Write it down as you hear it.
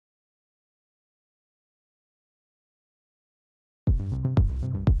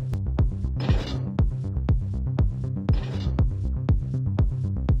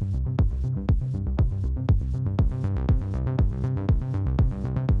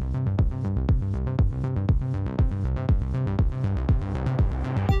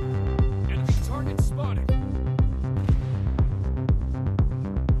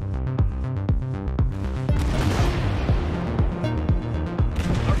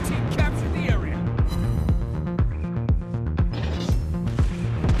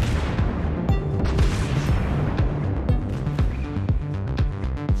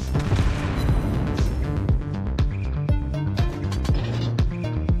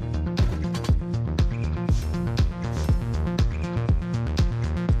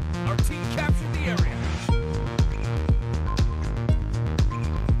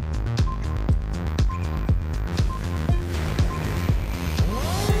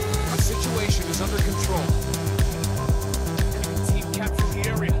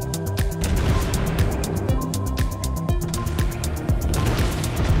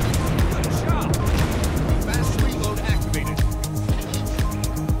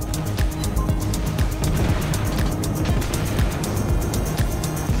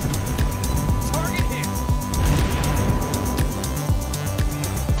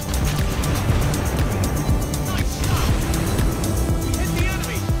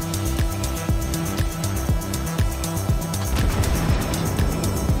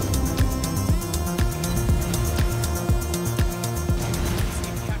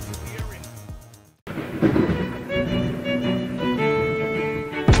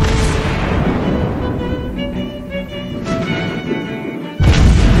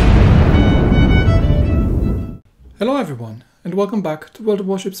Hello everyone, and welcome back to World of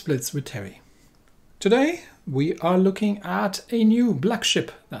Warships Blitz with Terry. Today we are looking at a new black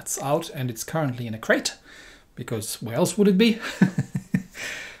ship that's out, and it's currently in a crate, because where else would it be?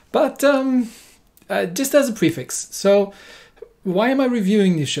 But just as a prefix, so why am I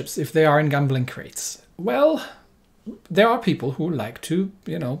reviewing these ships if they are in gambling crates? Well, there are people who like to,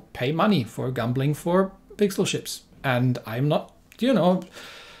 pay money for gambling for pixel ships, and I'm not,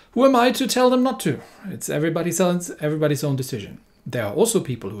 who am I to tell them not to? It's everybody's own decision. There are also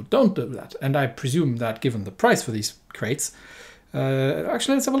people who don't do that, and I presume that given the price for these crates,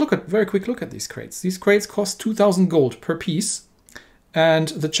 actually let's have a very quick look at these crates. These crates cost 2,000 gold per piece, and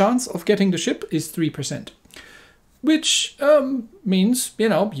the chance of getting the ship is 3%, which means,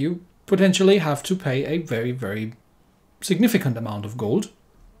 you potentially have to pay a very, very significant amount of gold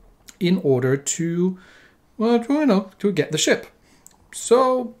in order to, to get the ship.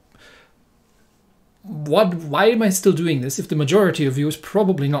 So why am I still doing this if the majority of you is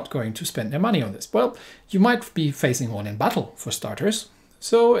probably not going to spend their money on this? Well, you might be facing one in battle, for starters,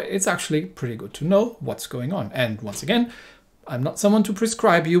 so it's actually pretty good to know what's going on. And once again, I'm not someone to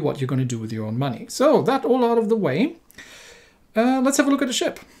prescribe you what you're going to do with your own money. So that all out of the way, let's have a look at the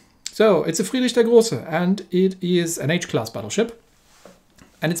ship. So it's a Friedrich der Große, and it is an H-class battleship,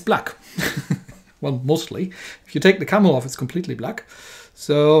 and it's black. Well, mostly. If you take the camo off, it's completely black.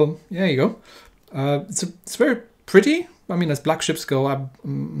 So there you go. It's very pretty. I mean, as black ships go, I'm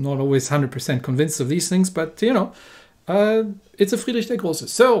not always 100% convinced of these things, but it's a Friedrich der Große.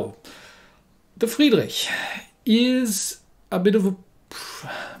 So the Friedrich is a bit of a,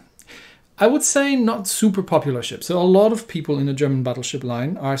 I would say, not super popular ship. So a lot of people in the German battleship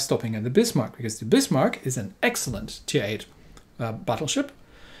line are stopping at the Bismarck, because the Bismarck is an excellent tier 8 battleship.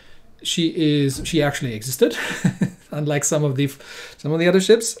 She actually existed, unlike some of the other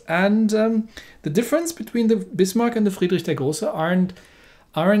ships, and the difference between the Bismarck and the Friedrich der Große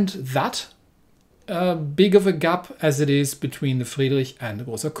aren't that big of a gap as it is between the Friedrich and the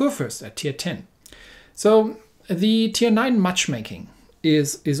Großer Kurfürst at tier 10. So the tier 9 matchmaking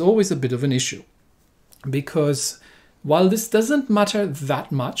is always a bit of an issue, because while this doesn't matter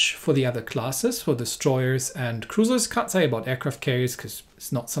that much for the other classes, for destroyers and cruisers, can't say about aircraft carriers because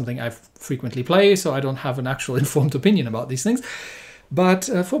it's not something I frequently play, so I don't have an actual informed opinion about these things. But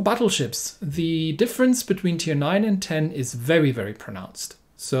for battleships, the difference between tier 9 and 10 is very, very pronounced.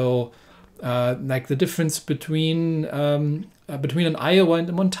 So like the difference between an Iowa and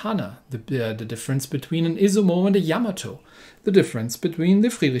a Montana, the difference between an Izumo and a Yamato, the difference between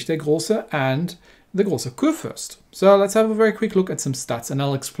the Friedrich der Große and the Großer Kurfürst. So let's have a very quick look at some stats, and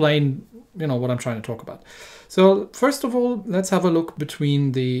I'll explain, what I'm trying to talk about. So first of all, let's have a look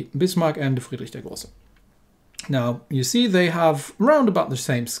between the Bismarck and the Friedrich der Große. Now, you see they have round about the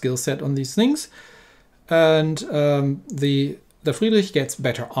same skill set on these things, and the Friedrich gets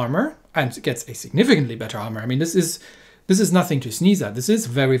better armor, and gets a significantly better armor. I mean, this is nothing to sneeze at. This is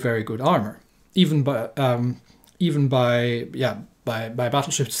very, very good armor, even by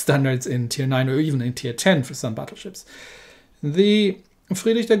battleship standards in tier 9 or even in tier 10 for some battleships. The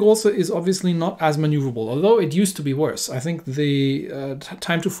Friedrich der Große is obviously not as maneuverable, although it used to be worse. I think the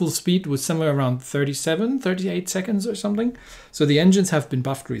time to full speed was somewhere around 38 seconds or something. So the engines have been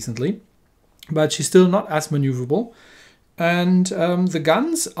buffed recently, but she's still not as maneuverable. And the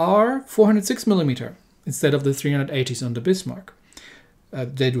guns are 406mm instead of the 380s on the Bismarck.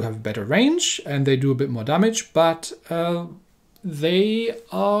 They do have better range and they do a bit more damage, but they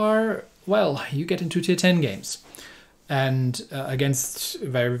are, well, you get into tier 10 games. And against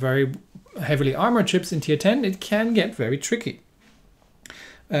very, very heavily armored ships in tier 10, it can get very tricky.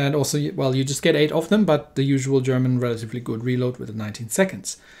 And also, well, you just get 8 of them, but the usual German relatively good reload with the 19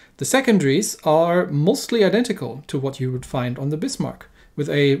 seconds. The secondaries are mostly identical to what you would find on the Bismarck, with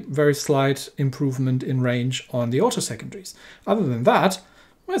a very slight improvement in range on the auto secondaries. Other than that,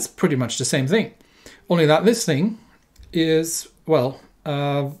 well, it's pretty much the same thing. Only that this thing is, well,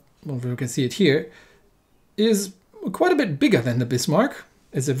 you can see it here, is quite a bit bigger than the Bismarck.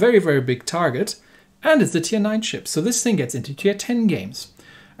 It's a very, very big target, and it's a tier 9 ship. So this thing gets into tier 10 games.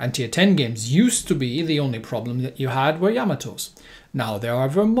 And tier 10 games used to be the only problem that you had were Yamatos. Now there are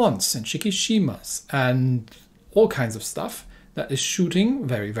Vermonts and Shikishimas and all kinds of stuff that is shooting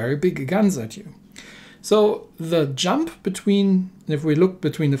very, very big guns at you. So the jump between, if we look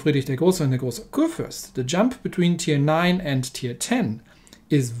between the Friedrich der Große and the Großer Kurfürst, the jump between tier 9 and tier 10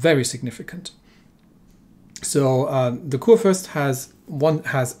 is very significant. So the Kurfürst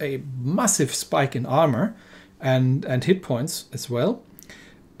has a massive spike in armor and hit points as well.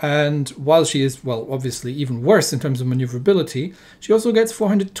 And while she is, well, obviously even worse in terms of maneuverability, she also gets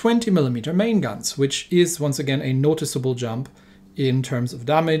 420mm main guns, which is once again a noticeable jump in terms of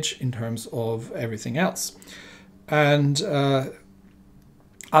damage, in terms of everything else. And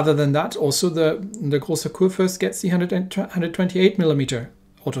other than that, also the Große Kurfürst gets the 128mm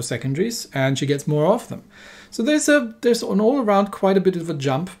auto secondaries, and she gets more of them. So there's an all around quite a bit of a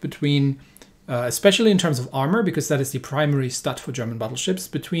jump between, especially in terms of armor, because that is the primary stat for German battleships,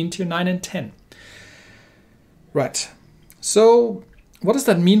 between tier 9 and 10. Right. So what does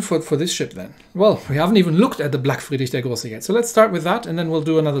that mean for this ship then? Well, we haven't even looked at the Black Friedrich der Große yet. So let's start with that, and then we'll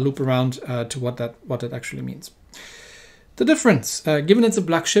do another loop around to what that actually means. The difference, given it's a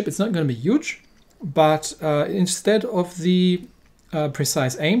black ship, it's not going to be huge, but instead of the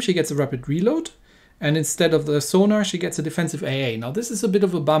precise aim, she gets a rapid reload, and instead of the sonar, she gets a defensive AA. Now, this is a bit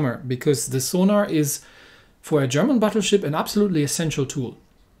of a bummer, because the sonar is, for a German battleship, an absolutely essential tool.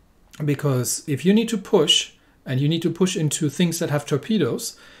 Because if you need to push, and you need to push into things that have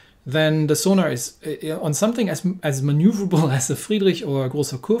torpedoes, then the sonar is, on something as maneuverable as a Friedrich or a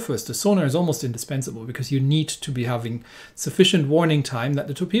Großer Kurfürst, the sonar is almost indispensable, because you need to be having sufficient warning time that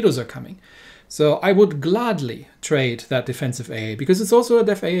the torpedoes are coming. So I would gladly trade that defensive AA, because it's also a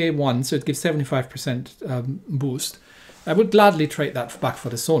def AA1, so it gives 75% boost. I would gladly trade that back for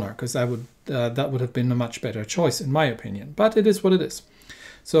the sonar, because that would have been a much better choice in my opinion. But it is what it is.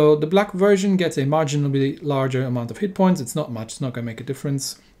 So the black version gets a marginally larger amount of hit points. It's not much, it's not going to make a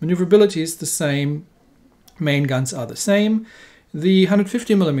difference. Maneuverability is the same, main guns are the same. The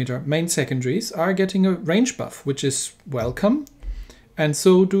 150mm main secondaries are getting a range buff, which is welcome. And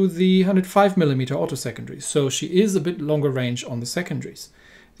so do the 105mm auto secondaries. So she is a bit longer range on the secondaries.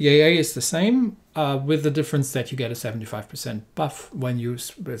 The AA is the same, with the difference that you get a 75% buff when you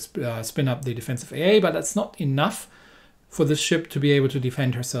spin up the defensive AA, but that's not enough for this ship to be able to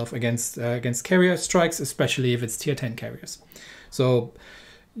defend herself against carrier strikes, especially if it's tier 10 carriers. So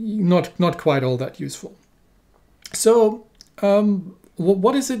not quite all that useful. So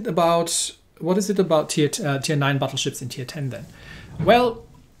what is it about tier 9 battleships in tier 10 then? Well,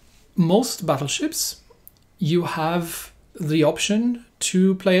 most battleships, you have the option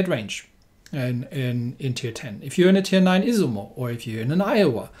to play at range in tier 10. If you're in a tier 9 Izumo, or if you're in an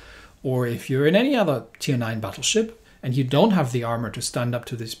Iowa, or if you're in any other tier 9 battleship, and you don't have the armor to stand up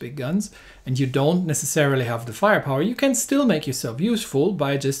to these big guns, and you don't necessarily have the firepower, you can still make yourself useful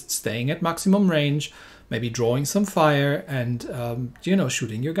by just staying at maximum range, maybe drawing some fire, and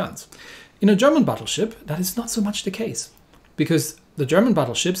shooting your guns. In a German battleship, that is not so much the case, because the German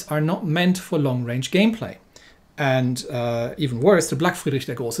battleships are not meant for long-range gameplay. And even worse, the Black Friedrich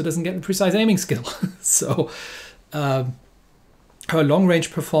der Große doesn't get the precise aiming skill. So her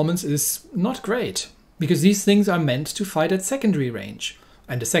long-range performance is not great, because these things are meant to fight at secondary range.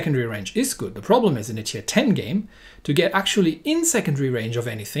 And the secondary range is good. The problem is, in a tier 10 game, to get actually in secondary range of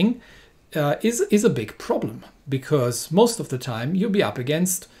anything is a big problem, because most of the time you'll be up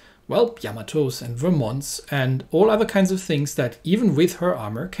against, well, Yamatos and Vermonts and all other kinds of things that, even with her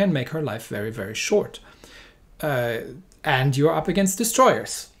armor, can make her life very, very short. And you're up against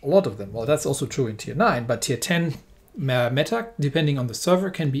destroyers, a lot of them. Well, that's also true in tier 9, but tier 10 meta, depending on the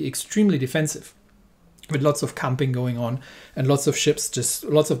server, can be extremely defensive, with lots of camping going on and lots of ships,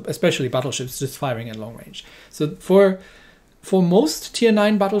 especially battleships, just firing at long range. So for most tier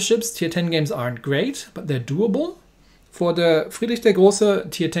 9 battleships, tier 10 games aren't great, but they're doable. For the Friedrich der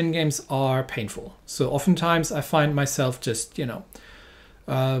Große, tier 10 games are painful. So oftentimes I find myself just,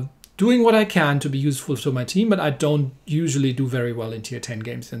 doing what I can to be useful to my team, but I don't usually do very well in tier 10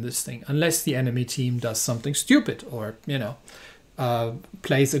 games in this thing, unless the enemy team does something stupid or,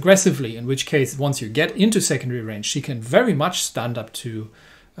 plays aggressively, in which case, once you get into secondary range, she can very much stand up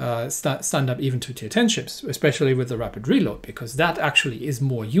even to tier 10 ships, especially with the rapid reload, because that actually is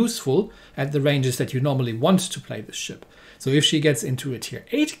more useful at the ranges that you normally want to play this ship. So if she gets into a tier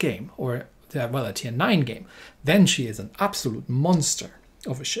 8 game, or a tier 9 game, then she is an absolute monster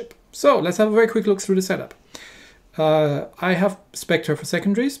of a ship. So let's have a very quick look through the setup. I have spec'd her for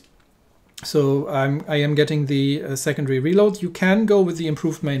secondaries. So I am getting the secondary reload. You can go with the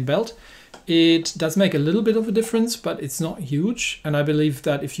improved main belt. It does make a little bit of a difference, but it's not huge. And I believe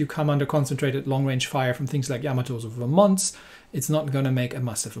that if you come under concentrated long-range fire from things like Yamatos or Vermonts, it's not going to make a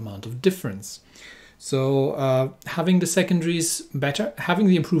massive amount of difference. So having the secondaries better, having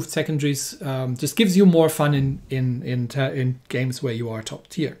the improved secondaries just gives you more fun in games where you are top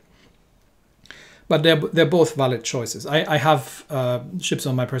tier. But they're both valid choices. I have ships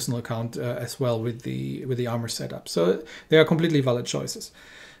on my personal account as well with the armor setup, so they are completely valid choices.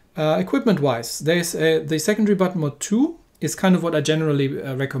 Equipment-wise, there's the secondary button mode 2 is kind of what I generally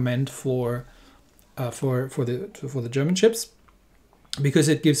recommend for the German ships, because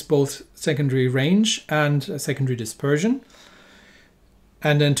it gives both secondary range and secondary dispersion.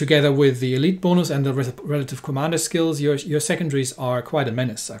 And then together with the elite bonus and the relative commander skills, your secondaries are quite a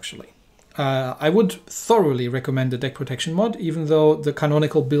menace, actually. I would thoroughly recommend the deck protection mod, even though the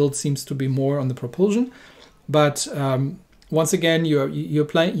canonical build seems to be more on the propulsion. But once again,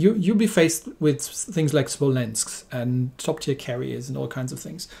 you'll be faced with things like Smolensks and top tier carriers and all kinds of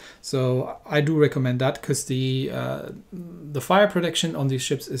things. So I do recommend that, because the fire protection on these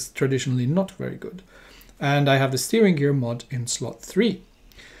ships is traditionally not very good. And I have the steering gear mod in slot 3,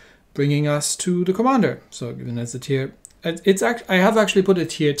 bringing us to the commander. So given as a tier, I have actually put a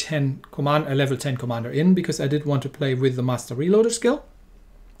tier 10 command, a level 10 commander in, because I did want to play with the master reloader skill.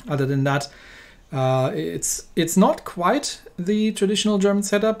 Other than that, it's not quite the traditional German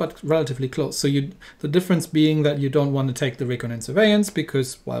setup, but relatively close. So the difference being that you don't want to take the recon and surveillance,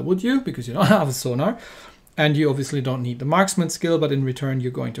 because why would you? Because you don't have a sonar, and you obviously don't need the marksman skill, but in return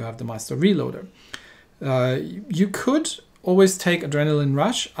you're going to have the master reloader. You could always take adrenaline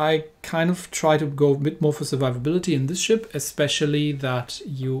rush. I kind of try to go a bit more for survivability in this ship, especially that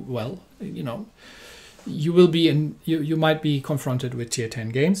you will be you might be confronted with tier 10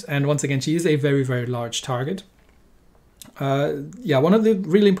 games, and once again she is a very, very large target. Yeah, one of the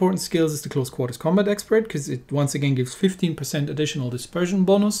really important skills is the close quarters combat expert, because it once again gives 15% additional dispersion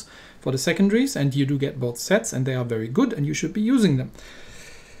bonus for the secondaries, and you do get both sets, and they are very good, and you should be using them.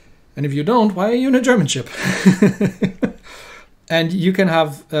 And if you don't, why are you in a German ship? And you can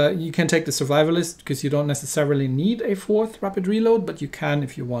have you can take the survivalist, because you don't necessarily need a 4th rapid reload, but you can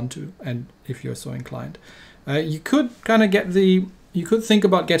if you want to, and if you're so inclined. You could kind of get you could think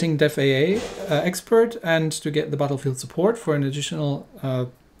about getting Def AA expert and to get the battlefield support for an additional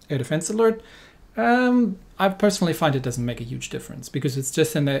air defense alert. I personally find it doesn't make a huge difference, because it's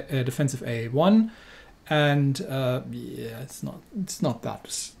just a defensive AA1, and yeah, it's not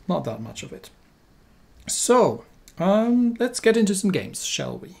that much of it. So let's get into some games,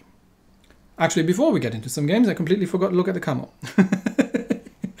 shall we? Actually, before we get into some games, I completely forgot to look at the camo.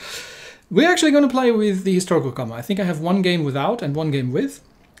 We're actually going to play with the historical camo. I think I have one game without and one game with.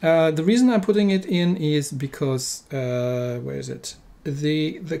 The reason I'm putting it in is because where is it?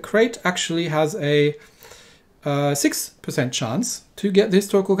 The crate actually has a 6% chance to get the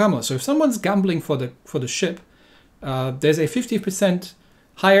historical camo. So if someone's gambling for the ship, there's a 50%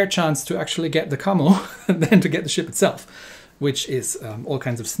 higher chance to actually get the camo than to get the ship itself, which is all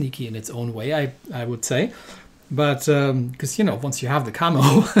kinds of sneaky in its own way, I would say. But because, you know, once you have the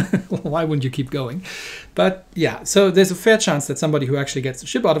camo, why wouldn't you keep going? But yeah, so there's a fair chance that somebody who actually gets the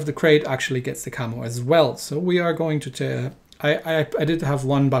ship out of the crate actually gets the camo as well. So we are going to I did have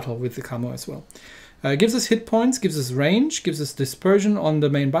one battle with the camo as well. It gives us hit points, gives us range, gives us dispersion on the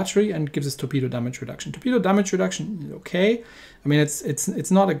main battery, and gives us torpedo damage reduction. Torpedo damage reduction is okay. I mean,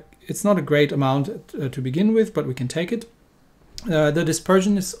 it's not a great amount to begin with, but we can take it. The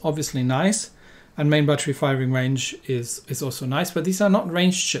dispersion is obviously nice, and main battery firing range is also nice, but these are not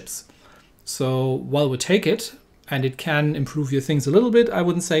ranged ships. So while we take it, and it can improve your things a little bit, I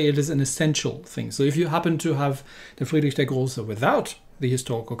wouldn't say it is an essential thing. So if you happen to have the Friedrich der Große without the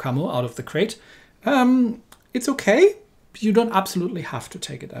historical camo out of the crate, it's okay, but you don't absolutely have to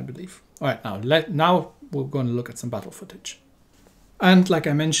take it, I believe. All right, now we're going to look at some battle footage. And like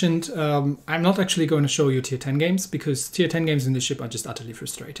I mentioned, I'm not actually going to show you tier 10 games, because tier 10 games in this ship are just utterly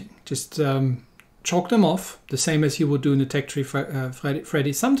frustrating. Just chalk them off, the same as you would do in the TrackTribe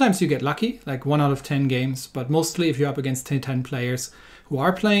Freddy. Sometimes you get lucky, like 1 out of 10 games, but mostly if you're up against 10 players who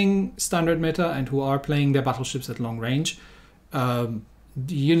are playing standard meta and who are playing their battleships at long range,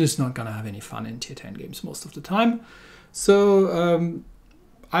 you're just not going to have any fun in tier 10 games most of the time. So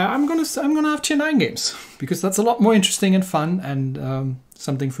I'm gonna have tier 9 games, because that's a lot more interesting and fun, and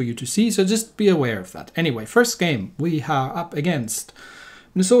something for you to see. So just be aware of that. Anyway, first game we are up against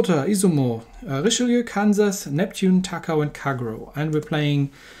Minnesota, Izumo, Richelieu, Kansas, Neptune, Takao, and Kagro, and we're playing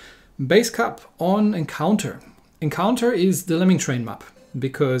Base Cup on Encounter. Encounter is the Lemming Train map,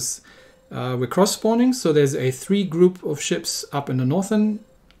 because we're cross spawning. So there's a 3 group of ships up in the northern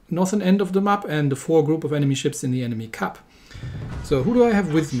end of the map, and the 4 group of enemy ships in the enemy cap. So who do I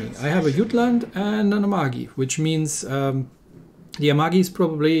have with me? I have a Jutland and an Amagi, which means the Amagi is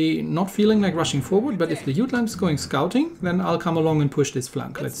probably not feeling like rushing forward, but if the Jutland is going scouting, then I'll come along and push this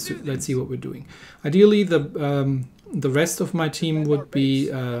flank. Let's see what we're doing. Ideally, the rest of my team would be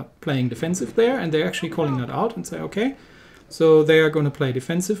playing defensive there, and they're actually calling that out and say, okay, so they are going to play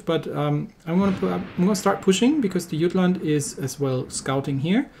defensive, but I'm going to start pushing, because the Jutland is as well scouting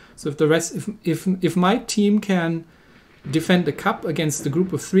here. So if the rest, if my team can defend the cap against the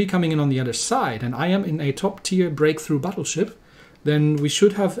group of 3 coming in on the other side, and I am in a top tier breakthrough battleship, then we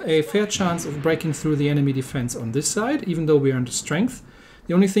should have a fair chance of breaking through the enemy defense on this side, even though we are under strength.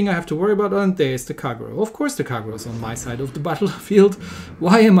 The only thing I have to worry about on there is the Kagro. Of course the Kagro is on my side of the battlefield.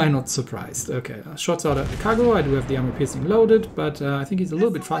 Why am I not surprised? Okay, shots out at the Kagro. I do have the armor piercing loaded, but I think he's a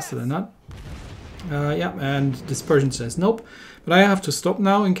little bit faster than that. Yeah, and dispersion says nope. But I have to stop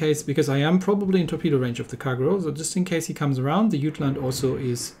now in case, because I am probably in torpedo range of the Kagro, so just in case he comes around, the Jutland also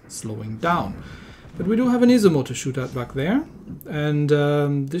is slowing down. But we do have an Izumo to shoot at back there, and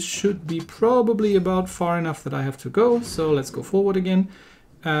this should be probably about far enough that I have to go, so let's go forward again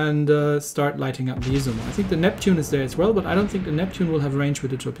and start lighting up the Izumo. I think the Neptune is there as well, but I don't think the Neptune will have range with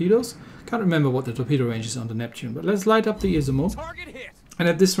the torpedoes. Can't remember what the torpedo range is on the Neptune, but let's light up the Izumo. And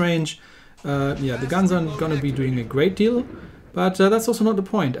at this range, yeah, the guns aren't going to be doing a great deal, but that's also not the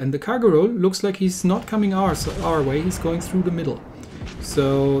point. And the Kagero looks like he's not coming our way, he's going through the middle.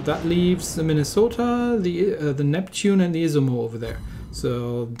 So that leaves the Minnesota, the Neptune and the Izumo over there.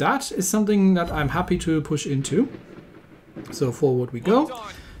 So that is something that I'm happy to push into. So forward we go.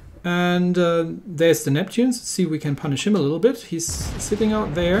 And there's the Neptune. Let's see if we can punish him a little bit. He's sitting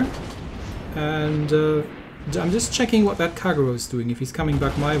out there. And I'm just checking what that Kagero is doing, if he's coming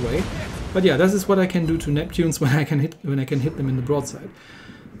back my way. But yeah, this is what I can do to Neptunes when I can hit them in the broadside.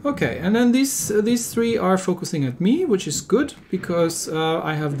 Okay, and then these 3 are focusing at me, which is good, because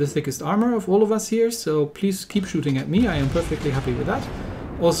I have the thickest armor of all of us here, so please keep shooting at me. I am perfectly happy with that.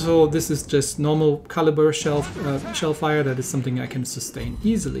 Also, this is just normal caliber shell fire. That is something I can sustain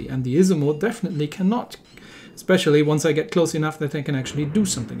easily, and the Izumo definitely cannot, especially once I get close enough that I can actually do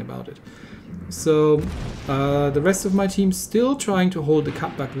something about it. So the rest of my team's still trying to hold the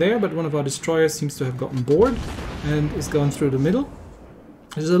cap back there, but one of our destroyers seems to have gotten bored and is going through the middle.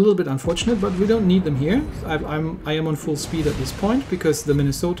 This is a little bit unfortunate, but we don't need them here. I am on full speed at this point, because the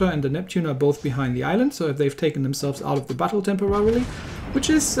Minnesota and the Neptune are both behind the island, so they've taken themselves out of the battle temporarily, which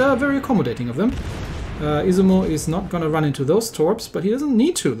is very accommodating of them. Izumo is not going to run into those torps, but he doesn't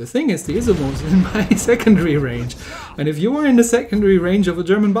need to. The thing is, the Izumo is in my secondary range, and if you are in the secondary range of a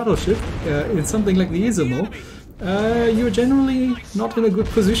German battleship, in something like the Izumo, you're generally not in a good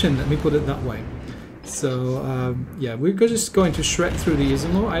position, let me put it that way. So yeah, we're just going to shred through the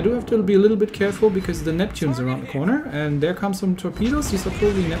Izumo. I do have to be a little bit careful because the Neptune's around the corner, and there comes some torpedoes. These are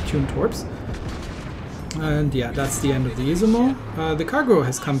probably Neptune torps. And yeah, that's the end of the Izumo. The Kagro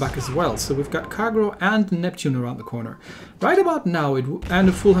has come back as well, so we've got Kagro and Neptune around the corner. Right about now, and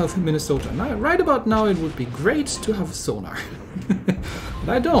a full health Minnesota. Now, right about now, it would be great to have a sonar. But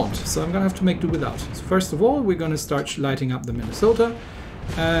I don't, so I'm gonna have to make do without. So first of all, we're gonna start lighting up the Minnesota.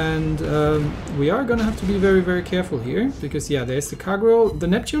 And we are going to have to be very, very careful here, because yeah, there's the Kagro. The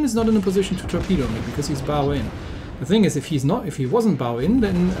Neptune is not in a position to torpedo me because he's bow in. The thing is, if he wasn't bow in,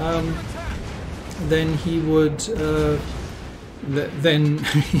 then he would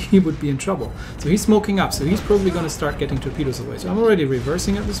he would be in trouble. So he's smoking up, so he's probably going to start getting torpedoes away. So I'm already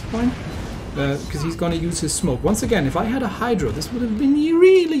reversing at this point, because he's going to use his smoke. Once again, if I had a Hydro, this would have been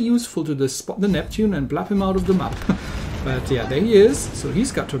really useful to spot the Neptune and blap him out of the map. But yeah, there he is. So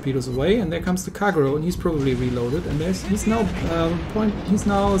he's got torpedoes away, and there comes the Kagero, and he's probably reloaded. And he's now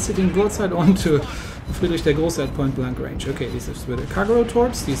sitting broadside onto Friedrich der Große at point blank range. Okay, these are the Kagero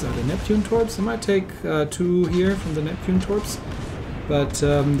torps. These are the Neptune torps. I might take 2 here from the Neptune torps, but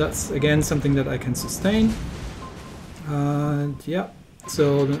that's again something that I can sustain. Yeah.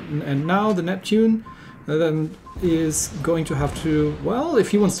 So and now the Neptune is going to have to, well, if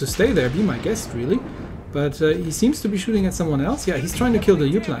he wants to stay there, be my guest really. But he seems to be shooting at someone else. Yeah, he's trying to kill the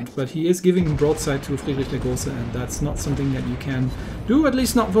Jutland, but he is giving broadside to Friedrich der Große, and that's not something that you can do, at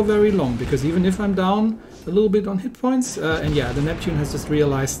least not for very long, because even if I'm down a little bit on hit points, and yeah, the Neptune has just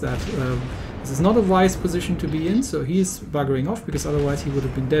realized that this is not a wise position to be in, so he's buggering off, because otherwise he would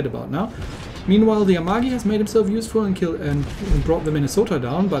have been dead about now. Meanwhile, the Amagi has made himself useful and brought the Minnesota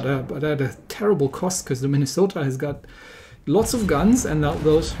down, but at a terrible cost, because the Minnesota has got lots of guns, and now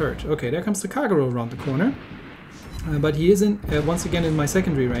those hurt. Okay, there comes the Kagero around the corner. But he is once again in my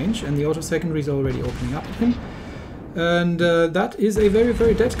secondary range, and the auto secondary is already opening up at him. And that is a very,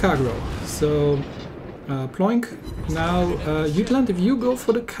 very dead Kagero. So, ploink. Now, Jutland, if you go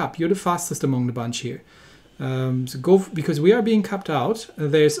for the cap, you're the fastest among the bunch here. So go, because we are being capped out.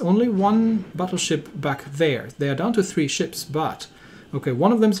 There's only 1 battleship back there. They are down to 3 ships, but okay,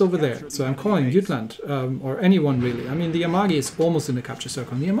 one of them's over there, so I'm calling Jutland, or anyone really. I mean, the Amagi is almost in the capture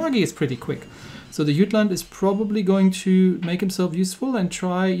circle, and the Amagi is pretty quick. So the Jutland is probably going to make himself useful and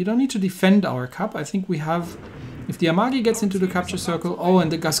try. You don't need to defend our cap. I think we have, if the Amagi gets into the capture circle, oh, and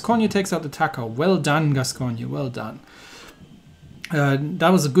the Gascogne takes out the Taco. Well done, Gascogne, well done. That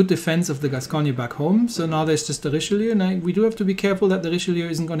was a good defense of the Gascogne back home. So now there's just the Richelieu. And we do have to be careful that the Richelieu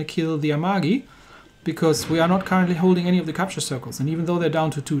isn't going to kill the Amagi, because we are not currently holding any of the capture circles. And even though they're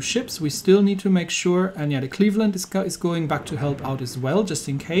down to 2 ships, we still need to make sure. And yeah, the Cleveland is going back to help out as well, just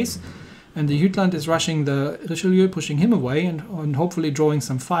in case. And the Jutland is rushing the Richelieu, pushing him away and hopefully drawing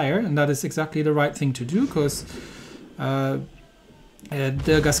some fire. And that is exactly the right thing to do, because the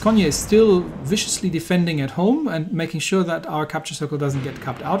Gascogne is still viciously defending at home and making sure that our capture circle doesn't get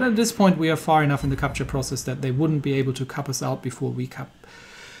capped out. At this point, we are far enough in the capture process that they wouldn't be able to cap us out before we cap.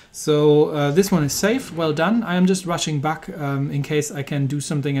 So this one is safe, well done. I am just rushing back in case I can do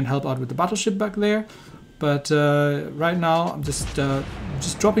something and help out with the battleship back there. But right now I'm just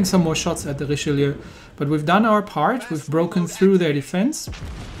dropping some more shots at the Richelieu. But we've done our part. We've broken through their defense,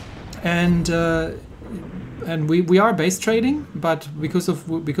 and we are base trading. But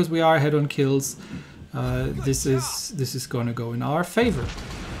because we are ahead on kills, this is going to go in our favor.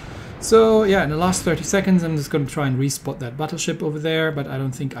 So yeah, in the last 30 seconds, I'm just going to try and respot that battleship over there, but I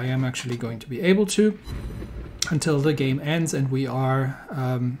don't think I am actually going to be able to until the game ends and we are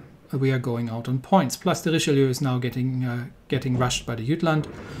going out on points. Plus the Richelieu is now getting rushed by the Jutland,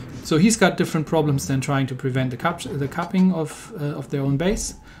 so he's got different problems than trying to prevent the capping of their own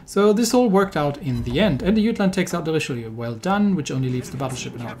base. So this all worked out in the end, and the Jutland takes out the Richelieu. Well done, which only leaves the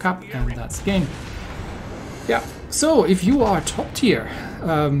battleship in our cap, and that's the game. Yeah. So if you are top tier,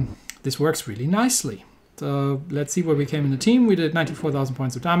 this works really nicely. So let's see where we came in the team. We did 94,000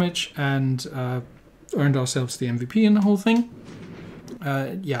 points of damage and earned ourselves the MVP in the whole thing.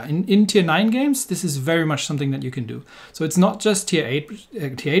 Yeah, in tier 9 games, this is very much something that you can do. So it's not just tier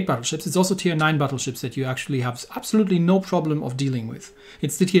 8 battleships, it's also tier 9 battleships that you actually have absolutely no problem of dealing with.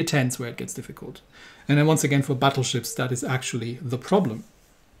 It's the tier 10s where it gets difficult. And then once again, for battleships, that is actually the problem.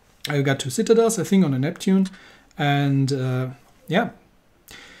 I got 2 citadels, I think, on a Neptune. And yeah.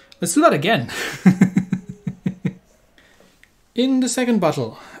 Let's do that again. In the second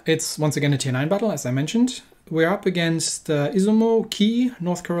battle, it's once again a tier 9 battle, as I mentioned. We're up against Izumo, Key,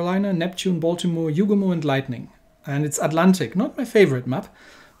 North Carolina, Neptune, Baltimore, Yugumo, and Lightning. And it's Atlantic, not my favorite map,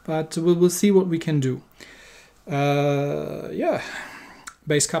 but we'll see what we can do. Yeah,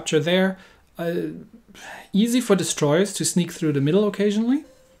 base capture there. Easy for destroyers to sneak through the middle occasionally.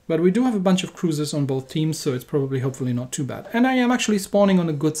 But we do have a bunch of cruisers on both teams, so it's probably hopefully not too bad. And I am actually spawning on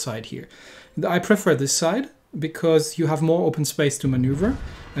a good side here. I prefer this side because you have more open space to maneuver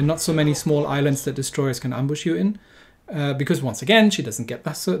and not so many small islands that destroyers can ambush you in. Because once again, she doesn't get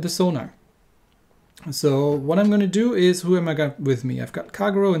the sonar. So what I'm going to do is, who am I got with me? I've got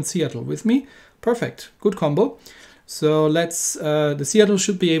Kagero and Seattle with me. Perfect, good combo. So let's, the Seattle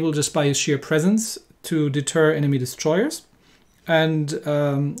should be able, just by his sheer presence, to deter enemy destroyers. And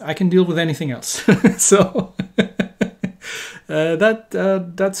I can deal with anything else. So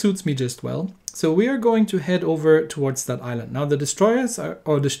that suits me just well. So we are going to head over towards that island. Now the destroyers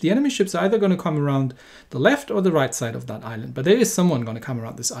or the enemy ships are either going to come around the left or the right side of that island. But there is someone going to come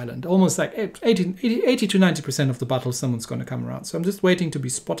around this island. Almost like 80 to 90% of the battle, someone's going to come around. So I'm just waiting to be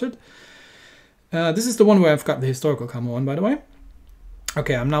spotted. This is the one where I've got the historical camo on, by the way.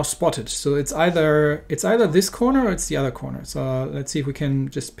 Okay, I'm now spotted. So it's either this corner or it's the other corner. So let's see if we can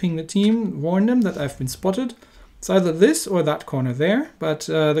just ping the team, warn them that I've been spotted. It's either this or that corner there, but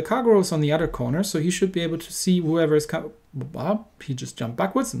the Kagero is on the other corner, so he should be able to see whoever is coming. Wow, he just jumped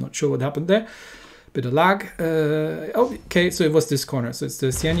backwards. I'm not sure what happened there. Bit of lag. Okay, so it was this corner. So it's the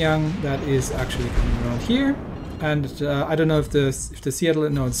Xianyang that is actually coming around here. And I don't know if the Seattle,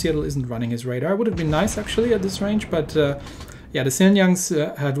 no, Seattle isn't running his radar. Would have been nice actually at this range, but yeah, the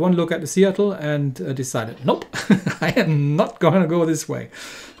Xianyangs had one look at the Seattle and decided, nope, I am not going to go this way.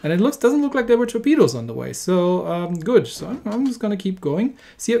 And it doesn't look like there were torpedoes on the way, so good. So I'm just going to keep going.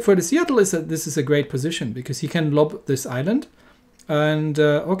 For the Seattle, this is a great position because he can lob this island. And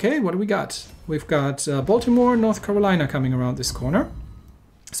okay, what do we got? We've got Baltimore, North Carolina coming around this corner.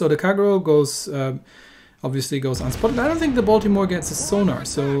 So the Kagero goes, obviously goes unspotted. I don't think the Baltimore gets a sonar,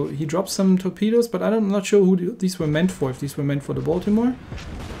 so he drops some torpedoes, but I'm not sure who these were meant for, if these were meant for the Baltimore.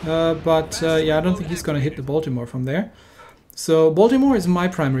 Yeah, I don't think he's going to hit the Baltimore from there. So Baltimore is my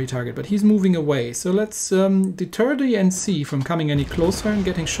primary target, but he's moving away. So let's deter the NC from coming any closer and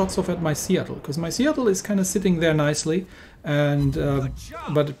getting shots off at my Seattle, because my Seattle is kind of sitting there nicely, and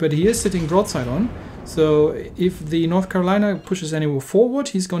but he is sitting broadside on. So if the North Carolina pushes anywhere forward,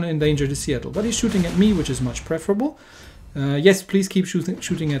 he's going to endanger the Seattle. But he's shooting at me, which is much preferable. Yes, please keep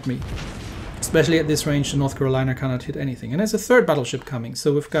shooting at me. Especially at this range, the North Carolina cannot hit anything. And there's a third battleship coming.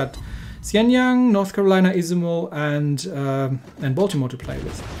 So we've got Xianyang, North Carolina, Izumo, and Baltimore to play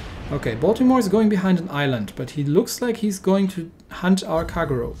with. Okay, Baltimore is going behind an island, but he looks like he's going to hunt our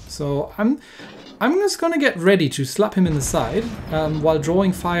cargo. So I'm just gonna get ready to slap him in the side while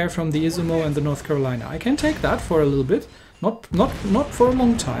drawing fire from the Izumo and the North Carolina. I can take that for a little bit, not for a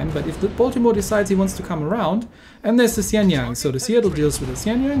long time, but if the Baltimore decides he wants to come around, and there's the Xianyang, so the Seattle deals with the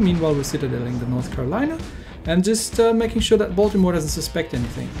Xianyang, meanwhile we're citadeling the North Carolina, and just making sure that Baltimore doesn't suspect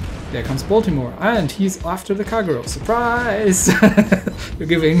anything. There comes Baltimore, and he's after the Kagero. Surprise! We're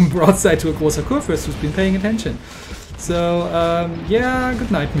giving broadside to a Großer Kurfürst who's been paying attention. So, yeah, good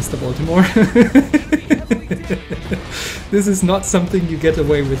night, Mr. Baltimore. This is not something you get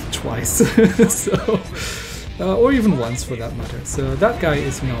away with twice. So, or even once for that matter. So that guy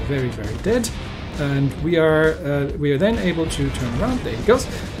is now very, very dead. And we are then able to turn around. There he goes.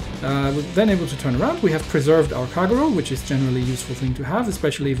 We're then able to turn around. We have preserved our cargo, which is generally a useful thing to have,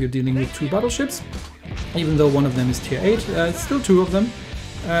 especially if you're dealing with 2 battleships. Even though one of them is tier 8, it's still 2 of them.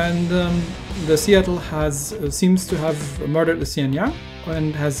 And the Seattle seems to have murdered the Xianyang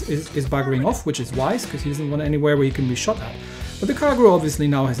and is buggering off, which is wise, because he doesn't want anywhere where he can be shot at. But the cargo obviously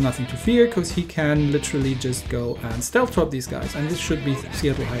now has nothing to fear, because he can literally just go and stealth drop these guys. And this should be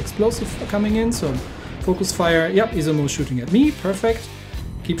Seattle high explosive coming in, so focus fire. Yep, Izumo shooting at me, perfect.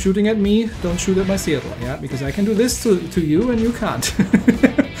 Keep shooting at me, don't shoot at my Seattle, yeah, because I can do this to you and you can't.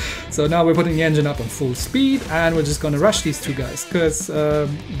 So now we're putting the engine up on full speed, and we're just gonna rush these 2 guys, because the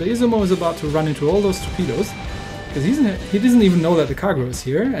Izumo is about to run into all those torpedoes, because he doesn't even know that the cargo is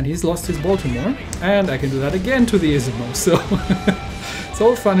here, and he's lost his Baltimore, and I can do that again to the Izumo, so it's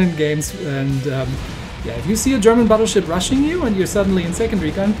all fun and games. And yeah, if you see a German battleship rushing you and you're suddenly in secondary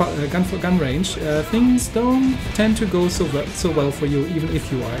gun range, things don't tend to go so well for you, even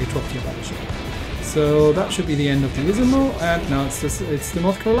if you are a top tier battleship. So that should be the end of the Izumo, and now it's the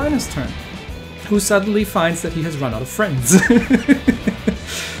North Carolina's turn, who suddenly finds that he has run out of friends.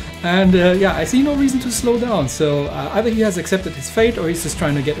 And yeah, I see no reason to slow down, so either he has accepted his fate, or he's just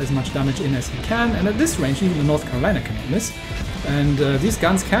trying to get as much damage in as he can, and at this range even the North Carolina cannot miss. And these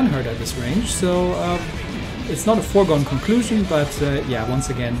guns can hurt at this range, so it's not a foregone conclusion, but yeah, once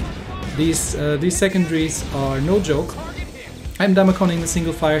again, these secondaries are no joke. I'm damaconing the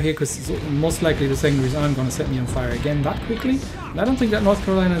single fire here, because most likely the secondaries aren't going to set me on fire again that quickly. And I don't think that North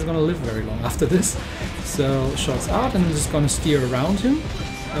Carolina is going to live very long after this. So shots out, and I'm just going to steer around him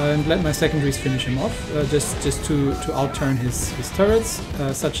and let my secondaries finish him off, just to outturn his turrets,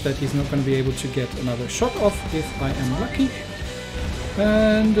 such that he's not going to be able to get another shot off if I am lucky.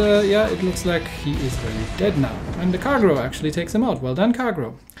 And yeah, it looks like he is very dead now. And the cargo actually takes him out. Well done,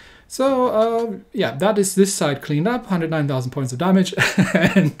 cargo. So yeah, that is this side cleaned up. 109,000 points of damage,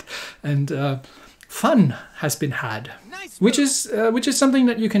 and fun has been had, which is something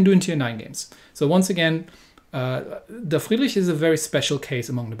that you can do in tier 9 games. So once again, the Friedrich is a very special case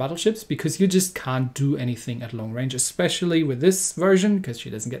among the battleships, because you just can't do anything at long range, especially with this version, because she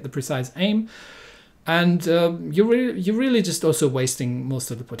doesn't get the precise aim. And you're really just also wasting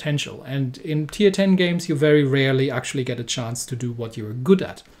most of the potential. And in tier 10 games, you very rarely actually get a chance to do what you're good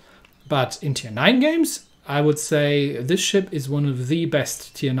at. But in tier 9 games, I would say this ship is one of the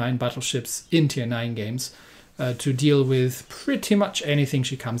best tier 9 battleships in tier 9 games to deal with pretty much anything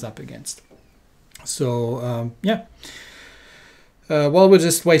she comes up against. So yeah, while we're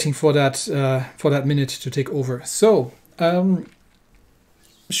just waiting for that minute to take over. So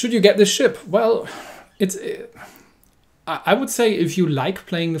should you get this ship? Well, I would say if you like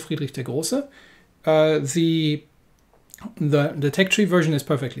playing the Friedrich der Große, the TrackTribe version is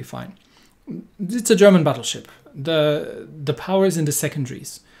perfectly fine. It's a German battleship. The power is in the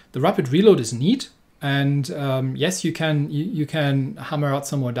secondaries. The rapid reload is neat, and yes, you can hammer out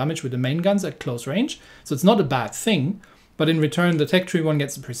some more damage with the main guns at close range. So it's not a bad thing. But in return, the TrackTribe one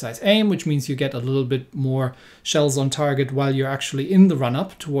gets a precise aim, which means you get a little bit more shells on target while you're actually in the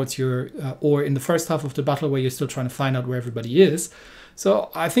run-up towards your, or in the first half of the battle where you're still trying to find out where everybody is. So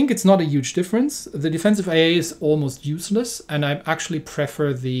I think it's not a huge difference. The defensive AA is almost useless, and I actually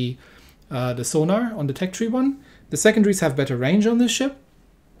prefer the sonar on the TrackTribe one. The secondaries have better range on this ship,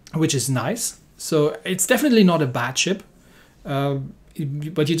 which is nice. So it's definitely not a bad ship,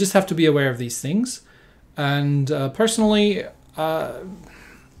 but you just have to be aware of these things. And personally, nah,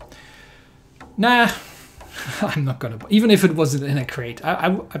 I'm not gonna. Even if it wasn't in a crate, I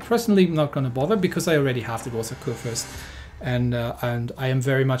personally am not gonna bother, because I already have the Großer Kurfürst, and I am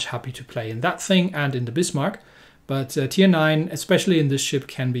very much happy to play in that thing and in the Bismarck. But tier 9, especially in this ship,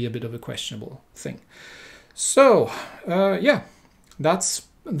 can be a bit of a questionable thing. So yeah, that's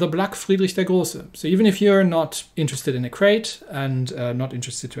the Black Friedrich der Große. So even if you're not interested in a crate and not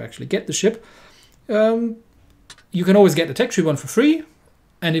interested to actually get the ship, you can always get the TrackTribe one for free,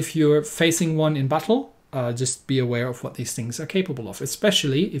 And if you're facing one in battle, just be aware of what these things are capable of,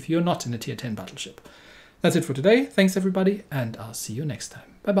 especially if you're not in a tier 10 battleship. That's it for today. Thanks everybody, and I'll see you next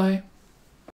time. Bye bye.